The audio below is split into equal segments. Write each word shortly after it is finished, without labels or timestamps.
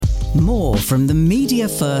More from the Media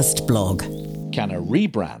First blog. Can a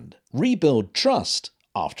rebrand rebuild trust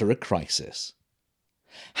after a crisis?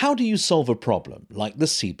 How do you solve a problem like the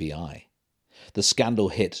CBI? The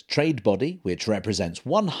scandal-hit trade body, which represents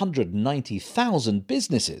 190,000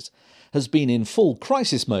 businesses, has been in full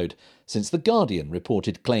crisis mode since The Guardian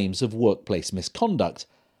reported claims of workplace misconduct,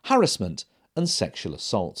 harassment and sexual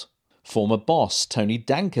assault. Former boss Tony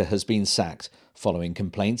Danker has been sacked following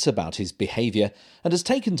complaints about his behaviour and has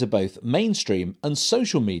taken to both mainstream and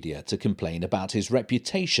social media to complain about his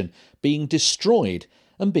reputation being destroyed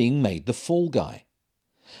and being made the fall guy.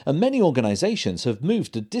 And many organisations have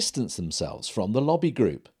moved to distance themselves from the lobby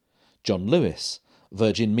group. John Lewis,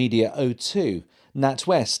 Virgin Media O2,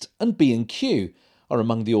 NatWest and B&Q are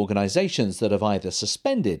among the organisations that have either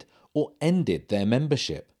suspended or ended their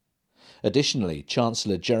membership. Additionally,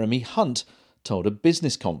 Chancellor Jeremy Hunt told a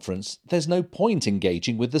business conference there's no point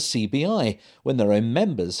engaging with the CBI when their own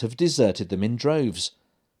members have deserted them in droves.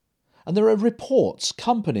 And there are reports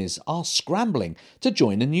companies are scrambling to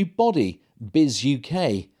join a new body, Biz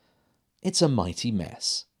UK. It's a mighty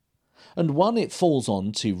mess. And one it falls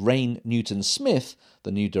on to Rain Newton-Smith,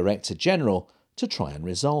 the new Director General, to try and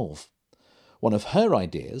resolve. One of her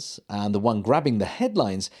ideas, and the one grabbing the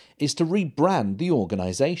headlines, is to rebrand the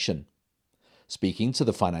organisation. Speaking to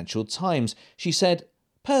the Financial Times, she said,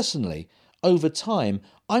 "Personally, over time,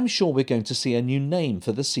 I'm sure we're going to see a new name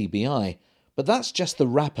for the CBI, but that's just the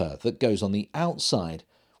wrapper that goes on the outside.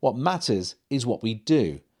 What matters is what we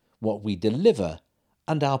do, what we deliver,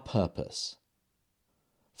 and our purpose."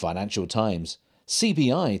 Financial Times,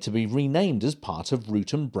 CBI to be renamed as part of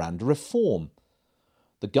root and brand reform.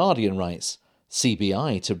 The Guardian writes,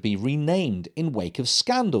 CBI to be renamed in wake of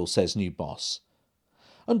scandal, says new boss.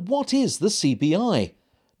 And what is the CBI?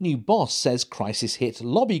 New boss says crisis-hit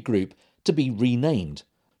lobby group to be renamed,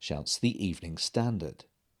 shouts the Evening Standard.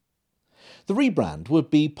 The rebrand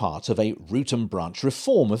would be part of a root and branch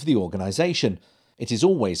reform of the organisation. It is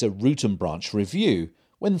always a root and branch review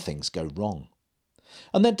when things go wrong.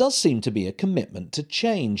 And there does seem to be a commitment to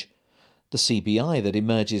change. The CBI that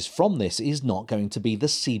emerges from this is not going to be the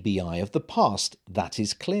CBI of the past, that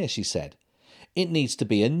is clear, she said. It needs to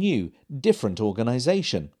be a new, different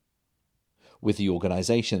organisation. With the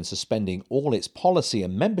organisation suspending all its policy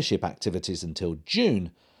and membership activities until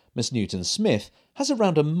June, Ms Newton-Smith has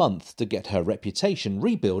around a month to get her reputation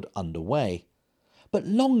rebuild underway. But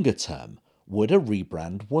longer term, would a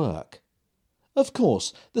rebrand work? Of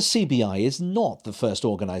course, the CBI is not the first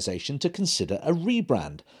organisation to consider a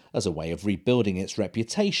rebrand as a way of rebuilding its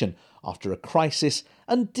reputation after a crisis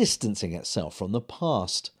and distancing itself from the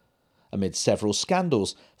past. Amid several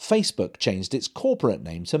scandals, Facebook changed its corporate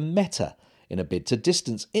name to Meta in a bid to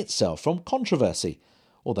distance itself from controversy,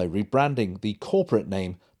 although rebranding the corporate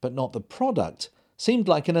name but not the product seemed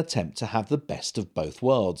like an attempt to have the best of both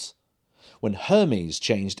worlds. When Hermes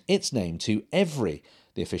changed its name to Every,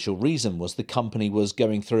 the official reason was the company was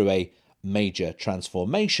going through a major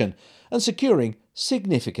transformation and securing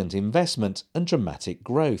significant investment and dramatic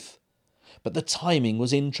growth. But the timing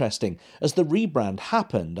was interesting, as the rebrand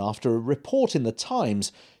happened after a report in the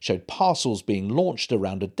Times showed parcels being launched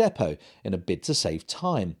around a depot in a bid to save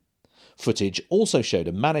time. Footage also showed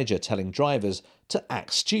a manager telling drivers to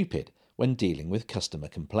act stupid when dealing with customer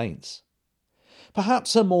complaints.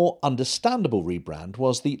 Perhaps a more understandable rebrand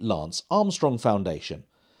was the Lance Armstrong Foundation.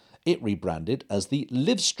 It rebranded as the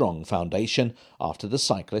Livestrong Foundation after the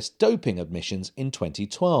cyclist doping admissions in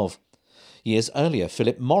 2012. Years earlier,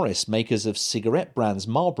 Philip Morris, makers of cigarette brands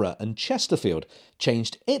Marlboro and Chesterfield,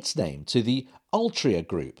 changed its name to the Altria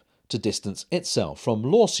Group to distance itself from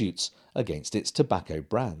lawsuits against its tobacco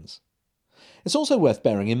brands. It's also worth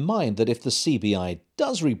bearing in mind that if the CBI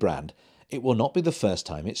does rebrand, it will not be the first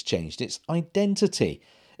time it's changed its identity.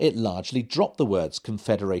 It largely dropped the words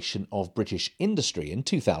Confederation of British Industry in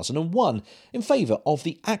 2001 in favour of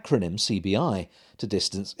the acronym CBI to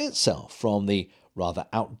distance itself from the rather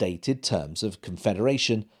outdated terms of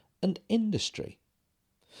confederation and industry.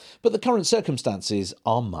 But the current circumstances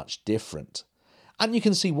are much different. And you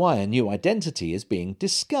can see why a new identity is being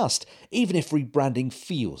discussed, even if rebranding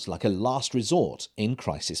feels like a last resort in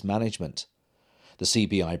crisis management. The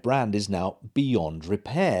CBI brand is now beyond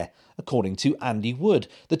repair, according to Andy Wood,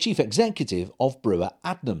 the chief executive of Brewer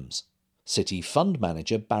Adnams. City fund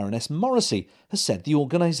manager Baroness Morrissey has said the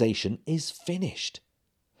organisation is finished.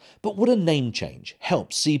 But would a name change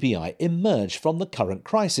help CBI emerge from the current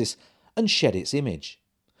crisis and shed its image?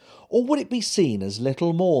 Or would it be seen as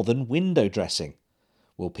little more than window dressing?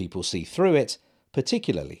 Will people see through it,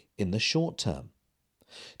 particularly in the short term?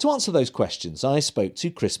 To answer those questions, I spoke to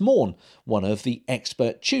Chris Morn, one of the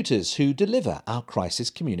expert tutors who deliver our crisis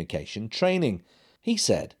communication training. He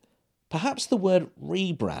said, "Perhaps the word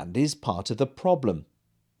rebrand is part of the problem.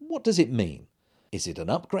 What does it mean? Is it an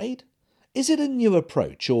upgrade? Is it a new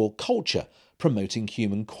approach or culture promoting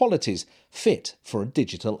human qualities fit for a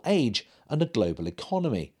digital age and a global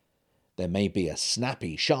economy? There may be a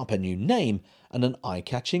snappy, sharper new name and an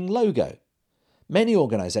eye-catching logo. Many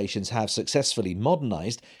organisations have successfully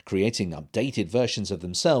modernised, creating updated versions of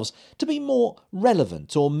themselves to be more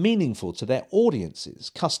relevant or meaningful to their audiences,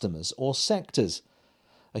 customers or sectors.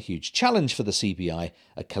 A huge challenge for the CBI,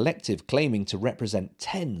 a collective claiming to represent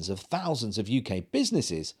tens of thousands of UK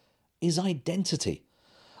businesses, is identity.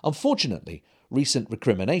 Unfortunately, recent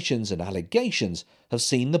recriminations and allegations have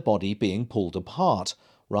seen the body being pulled apart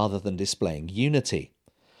rather than displaying unity.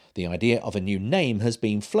 The idea of a new name has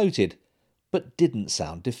been floated, but didn't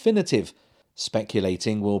sound definitive.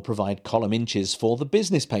 Speculating will provide column inches for the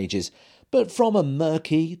business pages, but from a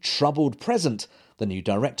murky, troubled present, the new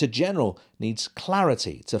Director General needs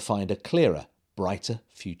clarity to find a clearer, brighter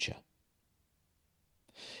future.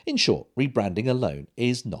 In short, rebranding alone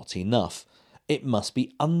is not enough. It must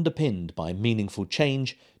be underpinned by meaningful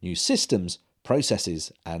change, new systems,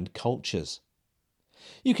 processes and cultures.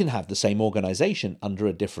 You can have the same organisation under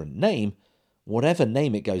a different name. Whatever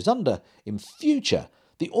name it goes under, in future,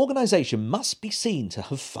 the organisation must be seen to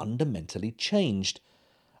have fundamentally changed.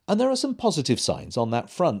 And there are some positive signs on that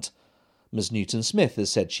front. Ms. Newton-Smith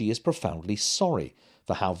has said she is profoundly sorry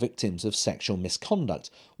for how victims of sexual misconduct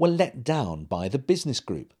were let down by the business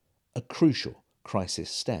group, a crucial crisis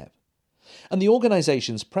step. And the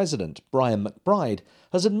organisation's president, Brian McBride,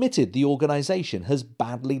 has admitted the organisation has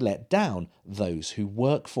badly let down those who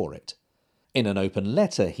work for it. In an open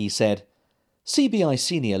letter, he said, "CBI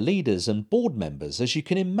senior leaders and board members, as you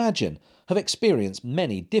can imagine, have experienced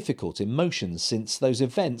many difficult emotions since those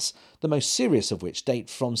events, the most serious of which date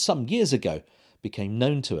from some years ago, became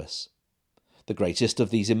known to us. The greatest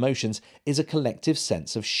of these emotions is a collective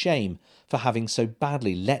sense of shame for having so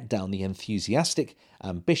badly let down the enthusiastic,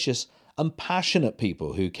 ambitious and passionate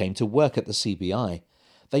people who came to work at the CBI.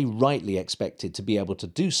 They rightly expected to be able to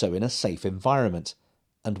do so in a safe environment,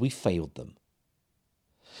 and we failed them."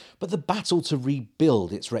 But the battle to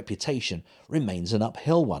rebuild its reputation remains an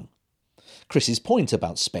uphill one. Chris's point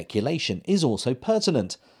about speculation is also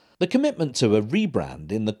pertinent. The commitment to a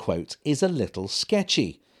rebrand in the quote is a little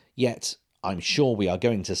sketchy, yet "I'm sure we are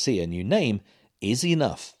going to see a new name" is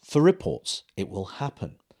enough for reports it will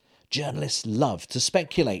happen. Journalists love to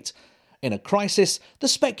speculate. In a crisis, the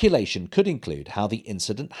speculation could include how the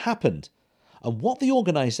incident happened and what the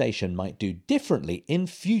organisation might do differently in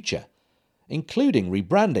future, including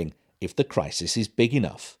rebranding if the crisis is big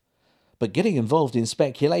enough. But getting involved in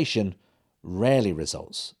speculation rarely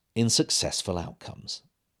results in successful outcomes.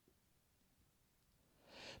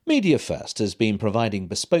 Media First has been providing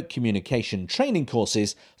bespoke communication training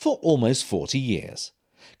courses for almost 40 years.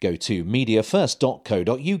 Go to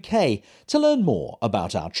mediafirst.co.uk to learn more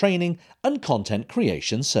about our training and content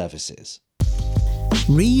creation services.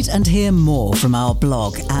 Read and hear more from our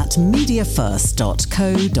blog at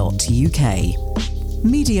mediafirst.co.uk.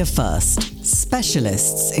 Media First,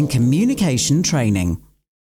 specialists in communication training.